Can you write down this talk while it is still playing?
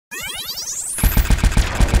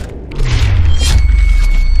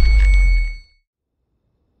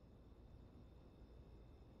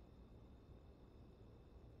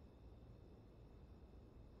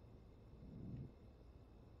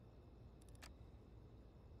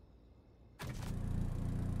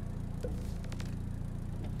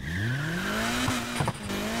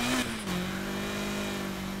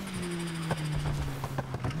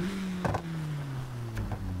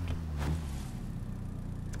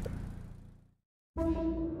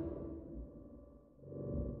You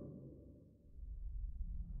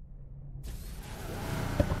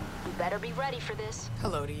better be ready for this.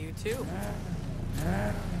 Hello to you, too.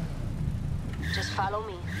 Just follow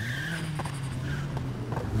me.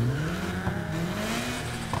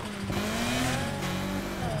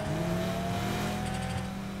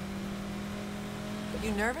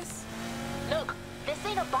 You nervous? Look, this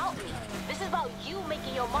ain't about me. This is about you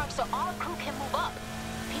making your mark so our crew can move up.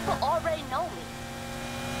 People already know me.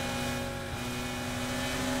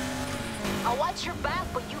 I'll watch your back,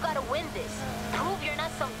 but you gotta win this. Prove you're not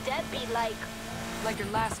some deadbeat like... Like your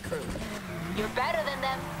last crew. You're better than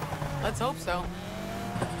them. Let's hope so.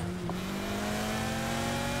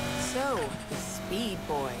 So, the Speed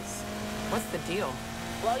Boys. What's the deal?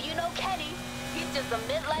 Well, you know Kenny. He's just a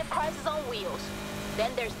midlife crisis on wheels.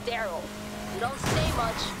 Then there's Daryl. We don't say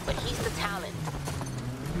much, but he's the talent.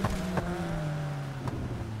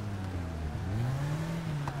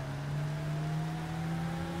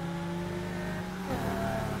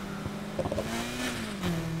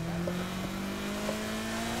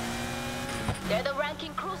 They're the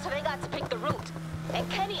ranking crew, so they got to pick the route. And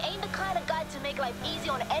Kenny ain't the kind of guy to make life easy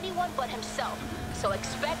on anyone but himself. So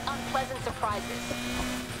expect unpleasant surprises.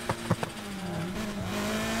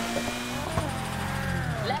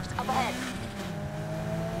 Left up ahead.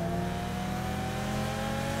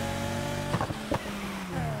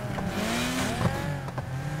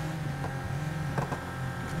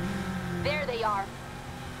 There they are.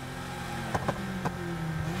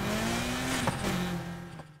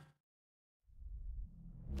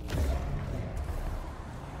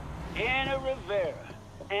 Anna Rivera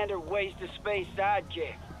and her waste-of-space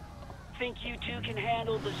sidekick. Think you two can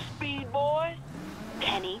handle the Speed Boys?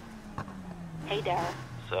 Kenny. Hey, Daryl.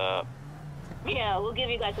 What's up? Yeah, we'll give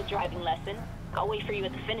you guys a driving lesson. I'll wait for you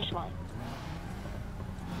at the finish line.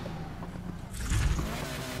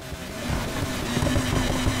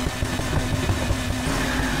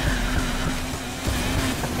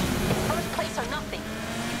 First place or nothing.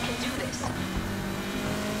 You can do this.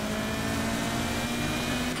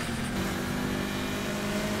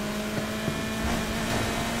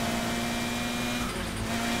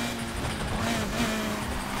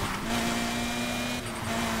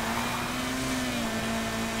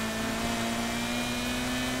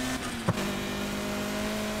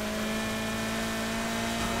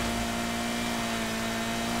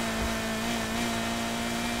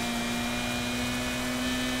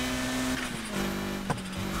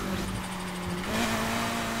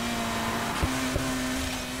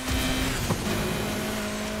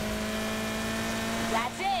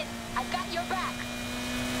 That's it. I got your back.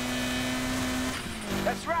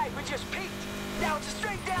 That's right, we just peaked. Now it's a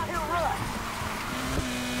straight downhill run.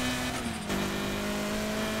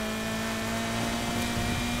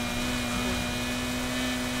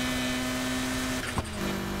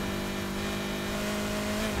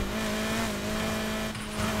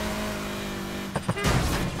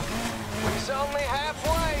 It's only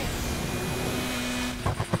halfway.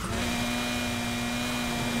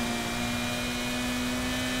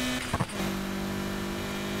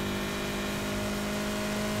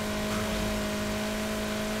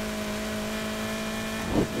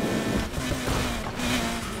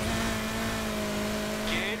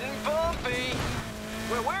 Getting bumpy.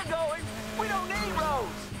 Where we're going, we don't need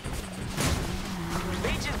roads.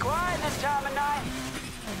 Beach is quiet this time of night.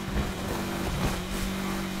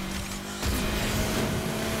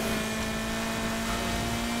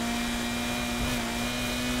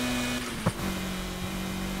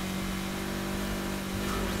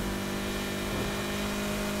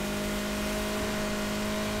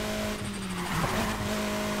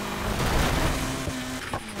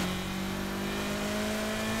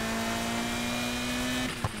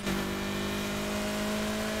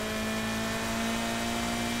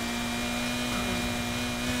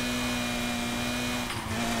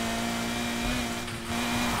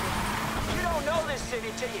 You don't know this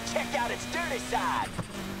city till you check out its dirty side.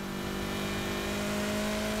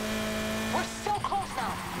 We're so close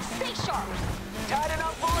now. Stay sharp. Tight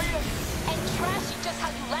enough for you? And trash it just how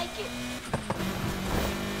you like it.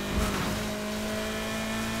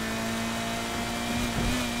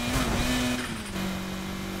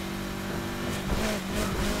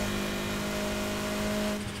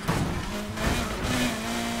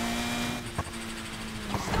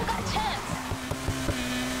 Still got a chance.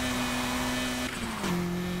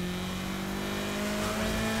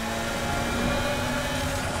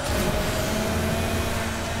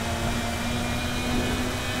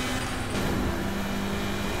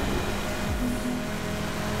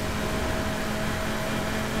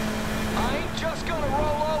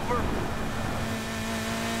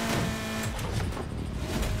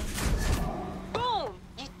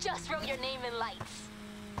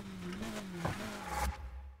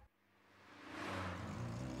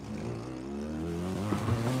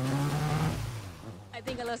 I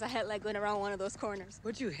think I lost a headlight going around one of those corners.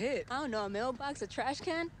 What'd you hit? I don't know, a mailbox, a trash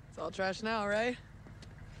can? It's all trash now, right?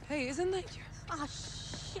 Hey, isn't that your... Ah,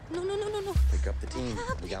 shit. No. Pick up the team.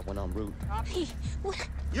 We got one en route. Hey, what?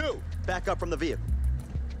 You! Back up from the vehicle.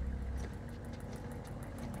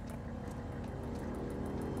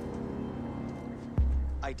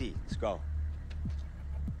 ID. Let's go.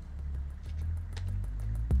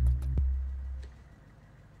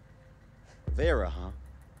 Vera, huh?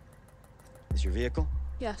 Is your vehicle?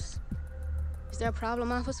 Yes. Is there a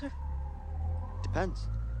problem, officer? Depends.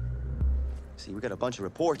 See, we got a bunch of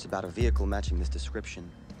reports about a vehicle matching this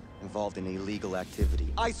description involved in illegal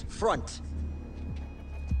activity. ICE front!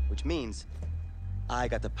 Which means I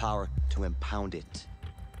got the power to impound it.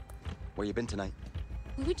 Where you been tonight?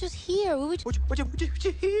 We were just here. We were just... What you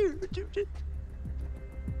here?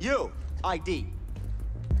 You! ID.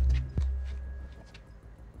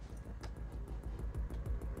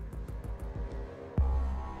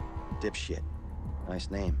 Dipshit. Nice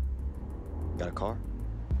name. Got a car?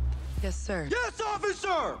 Yes, sir. Yes,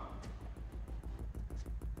 officer!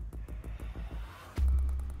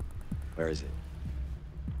 Where is it?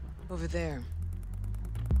 Over there.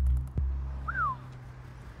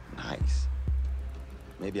 Nice.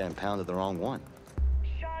 Maybe I impounded the wrong one.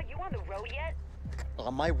 Shaw, you on the road yet?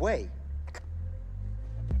 On my way.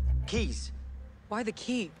 Keys. Why the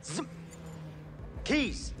key?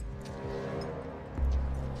 Keys!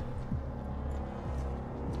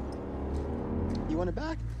 You want it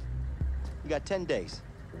back? You got 10 days.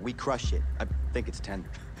 We crush it. I think it's 10.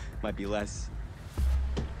 Might be less.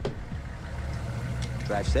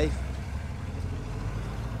 Drive safe.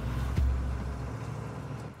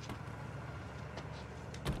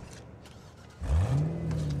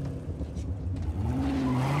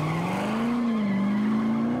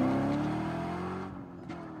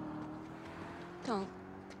 Don't.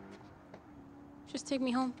 Just take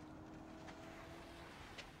me home.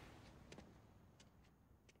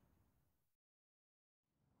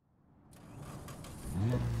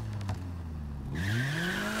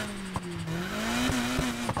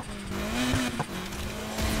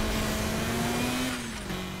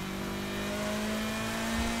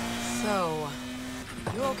 So,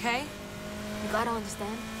 you okay? You gotta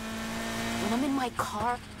understand, when I'm in my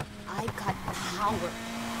car, I got power.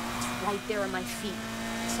 It's right there at my feet.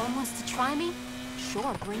 Someone wants to try me?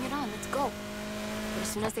 Sure, bring it on, let's go. But as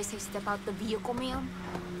soon as they say step out the vehicle, ma'am,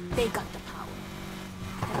 they got the power.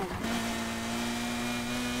 They don't got me.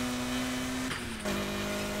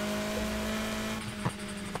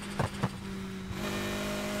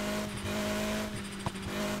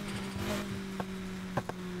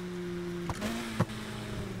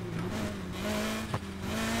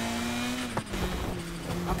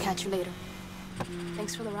 I'll catch you later.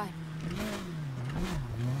 Thanks for the ride.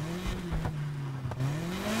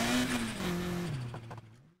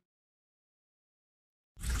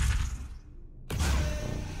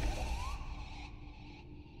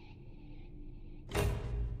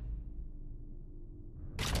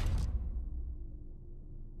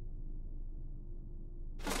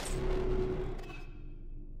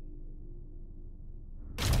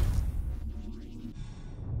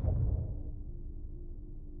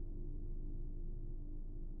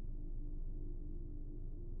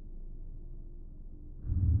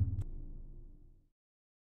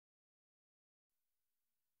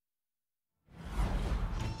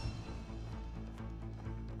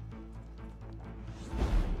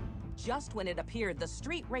 Just when it appeared the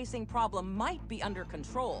street racing problem might be under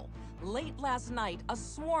control, late last night, a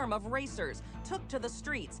swarm of racers took to the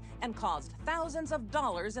streets and caused thousands of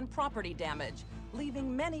dollars in property damage,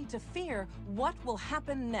 leaving many to fear what will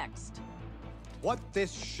happen next. What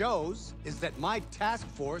this shows is that my task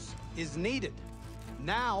force is needed,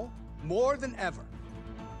 now more than ever.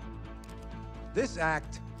 This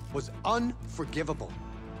act was unforgivable.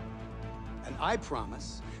 And I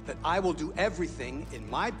promise that I will do everything in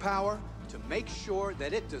my power to make sure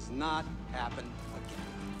that it does not happen again.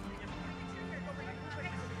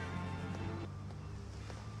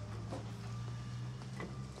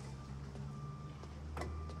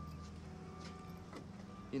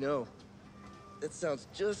 You know, that sounds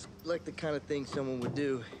just like the kind of thing someone would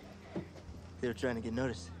do if they were trying to get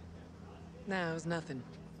noticed. Nah, it was nothing.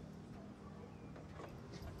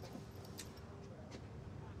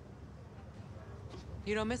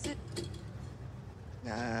 You don't miss it?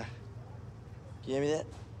 Nah. Can you hand me that?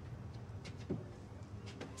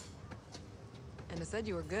 And I said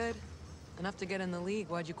you were good. Enough to get in the league.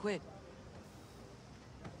 Why'd you quit?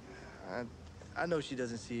 I know she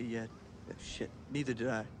doesn't see it yet. Shit, neither did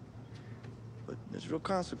I. But there's real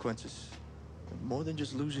consequences. More than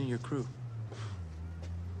just losing your crew.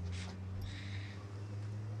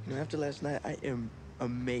 You know, after last night, I am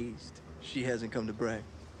amazed she hasn't come to brag.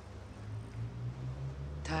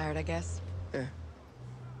 Tired, I guess. Yeah.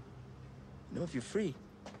 You know, if you're free,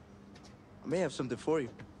 I may have something for you.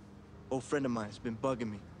 Old friend of mine's been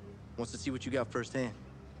bugging me. Wants to see what you got firsthand.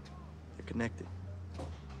 They're connected. I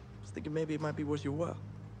was thinking maybe it might be worth your while.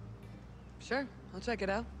 Sure, I'll check it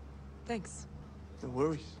out. Thanks. No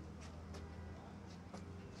worries.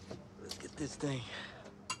 Let's get this thing.